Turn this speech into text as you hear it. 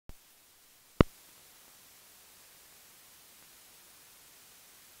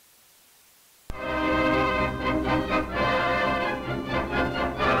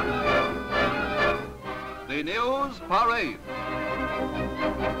News Parade.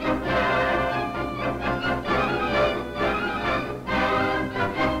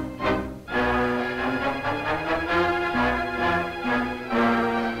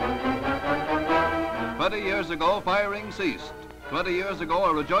 Years ago, firing ceased. 20 years ago,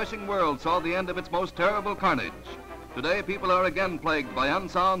 a rejoicing world saw the end of its most terrible carnage. Today, people are again plagued by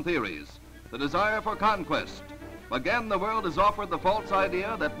unsound theories, the desire for conquest. Again, the world is offered the false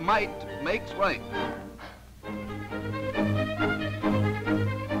idea that might makes right.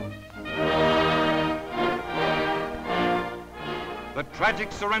 The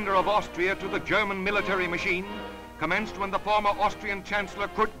tragic surrender of Austria to the German military machine commenced when the former Austrian Chancellor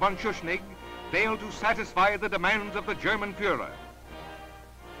Kurt von Schuschnigg failed to satisfy the demands of the German Führer.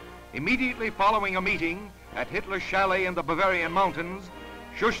 Immediately following a meeting at Hitler's chalet in the Bavarian mountains,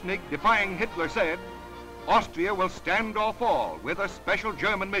 Schuschnigg, defying Hitler, said, "Austria will stand or fall with a special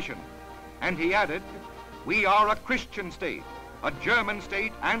German mission." And he added, "We are a Christian state, a German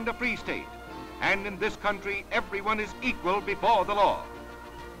state and a free state, and in this country everyone is equal before the law."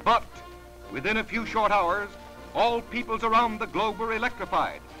 But within a few short hours, all peoples around the globe were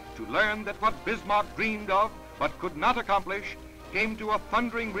electrified to learn that what Bismarck dreamed of but could not accomplish came to a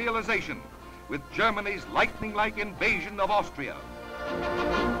thundering realization with Germany's lightning-like invasion of Austria.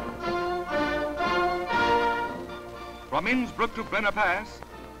 From Innsbruck to Brenner Pass,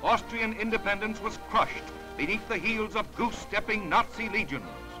 Austrian independence was crushed beneath the heels of goose-stepping Nazi legions.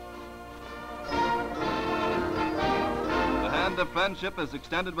 The hand of friendship is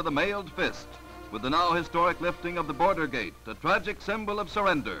extended with a mailed fist, with the now historic lifting of the border gate, a tragic symbol of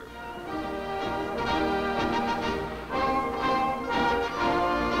surrender.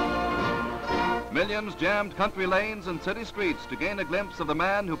 Millions jammed country lanes and city streets to gain a glimpse of the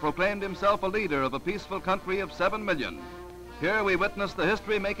man who proclaimed himself a leader of a peaceful country of 7 million. Here we witness the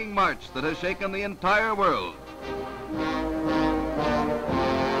history-making march that has shaken the entire world.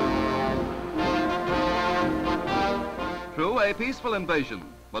 True, a peaceful invasion,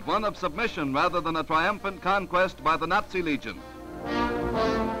 but one of submission rather than a triumphant conquest by the Nazi Legion.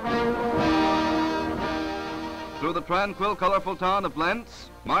 Through the tranquil, colorful town of Lentz,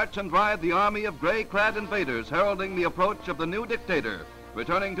 march and ride the army of gray-clad invaders heralding the approach of the new dictator,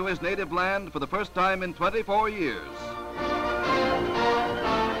 returning to his native land for the first time in 24 years.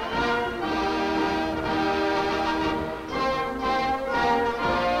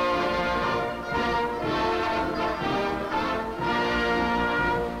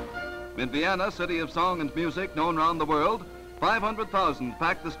 In Vienna, city of song and music known round the world, 500,000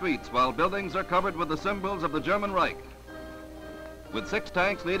 pack the streets while buildings are covered with the symbols of the German Reich. With 6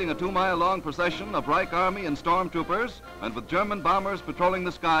 tanks leading a 2-mile-long procession of Reich Army and stormtroopers, and with German bombers patrolling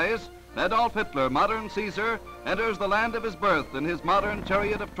the skies, Adolf Hitler, modern Caesar, enters the land of his birth in his modern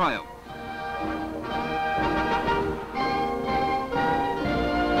chariot of triumph.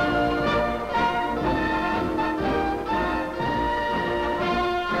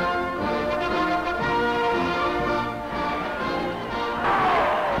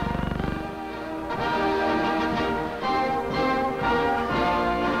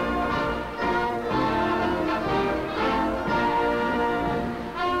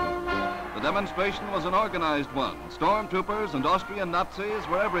 The demonstration was an organized one. Stormtroopers and Austrian Nazis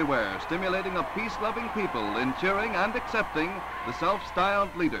were everywhere, stimulating a peace-loving people in cheering and accepting the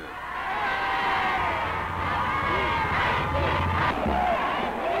self-styled leader.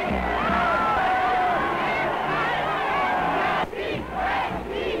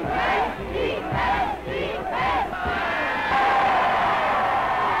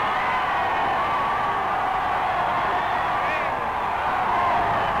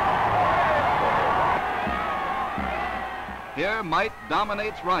 Here, might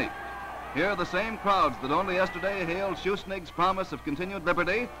dominates right. Here, the same crowds that only yesterday hailed Schuschnigg's promise of continued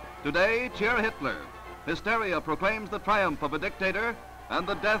liberty, today cheer Hitler. Hysteria proclaims the triumph of a dictator and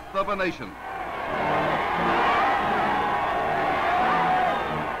the death of a nation.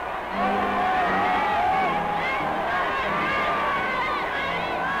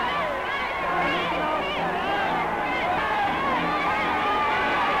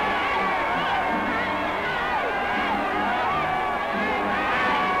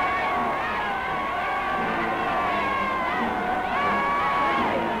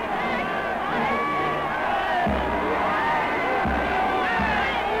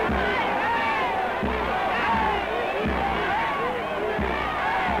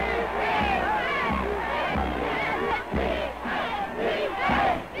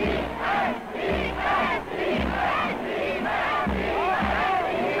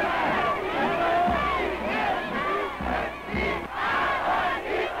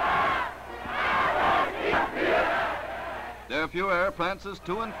 Hitler prances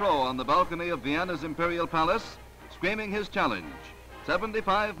to and fro on the balcony of Vienna's imperial palace, screaming his challenge.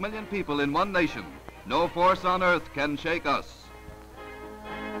 75 million people in one nation. No force on earth can shake us.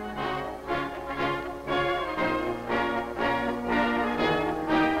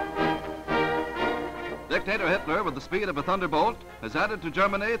 Dictator Hitler, with the speed of a thunderbolt, has added to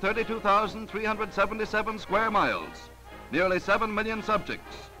Germany 32,377 square miles, nearly 7 million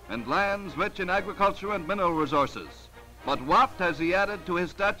subjects, and lands rich in agriculture and mineral resources. But what has he added to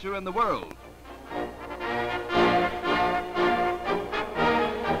his stature in the world?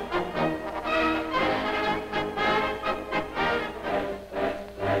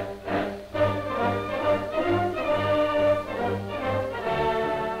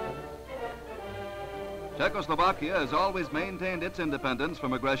 Czechoslovakia has always maintained its independence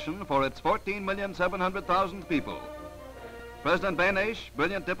from aggression for its 14,700,000 people. President Beneš,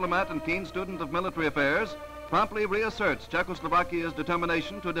 brilliant diplomat and keen student of military affairs, promptly reasserts Czechoslovakia's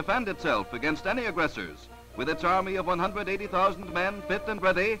determination to defend itself against any aggressors, with its army of 180,000 men fit and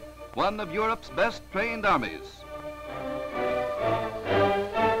ready, one of Europe's best trained armies.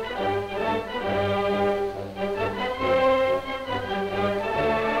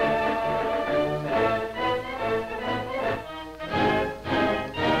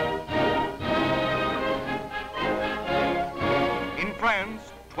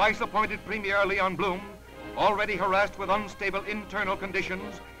 Twice appointed Premier Leon Blum, already harassed with unstable internal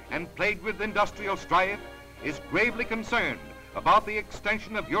conditions and plagued with industrial strife, is gravely concerned about the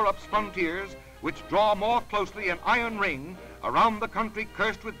extension of Europe's frontiers, which draw more closely an iron ring around the country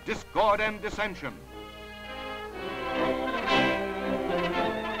cursed with discord and dissension.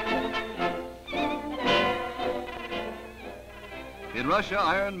 In Russia,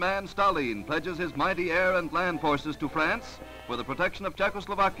 Iron Man Stalin pledges his mighty air and land forces to France for the protection of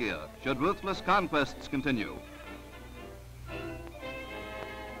Czechoslovakia, should ruthless conquests continue.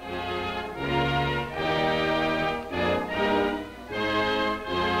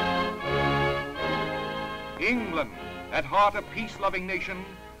 England, at heart a peace-loving nation,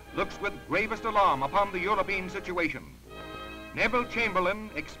 looks with gravest alarm upon the European situation. Neville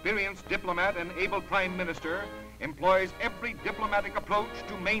Chamberlain, experienced diplomat and able prime minister, employs every diplomatic approach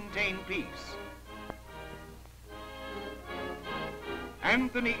to maintain peace.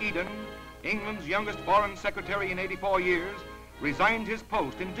 Anthony Eden, England's youngest foreign secretary in 84 years, resigned his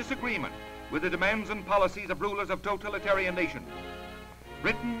post in disagreement with the demands and policies of rulers of totalitarian nations.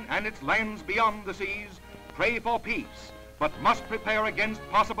 Britain and its lands beyond the seas pray for peace, but must prepare against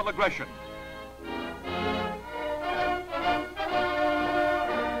possible aggression.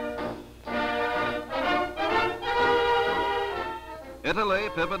 Italy,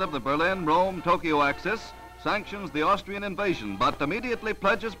 pivot of the Berlin-Rome-Tokyo axis, sanctions the Austrian invasion, but immediately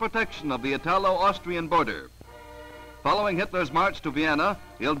pledges protection of the Italo-Austrian border. Following Hitler's march to Vienna,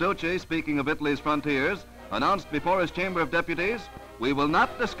 Il Duce, speaking of Italy's frontiers, announced before his Chamber of Deputies, "We will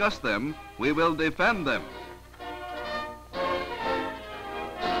not discuss them, we will defend them."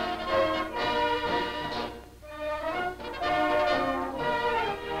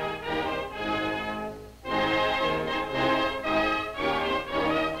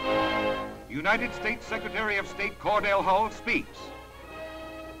 United States Secretary of State Cordell speaks.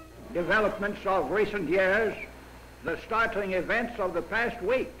 Developments of recent years, the startling events of the past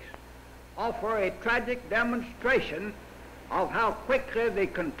weeks, offer a tragic demonstration of how quickly the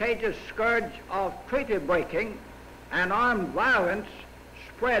contagious scourge of treaty breaking and armed violence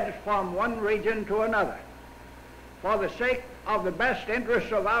spreads from one region to another. For the sake of the best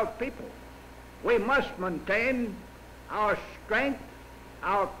interests of our people, we must maintain our strength,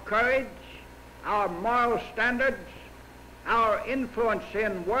 our courage, our moral standards, our influence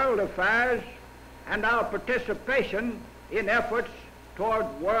in world affairs, and our participation in efforts toward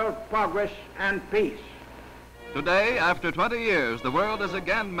world progress and peace. Today, after 20 years, the world is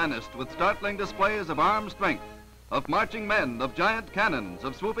again menaced with startling displays of armed strength, of marching men, of giant cannons,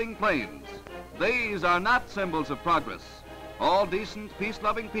 of swooping planes. These are not symbols of progress. All decent,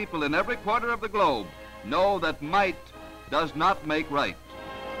 peace-loving people in every quarter of the globe know that might does not make right.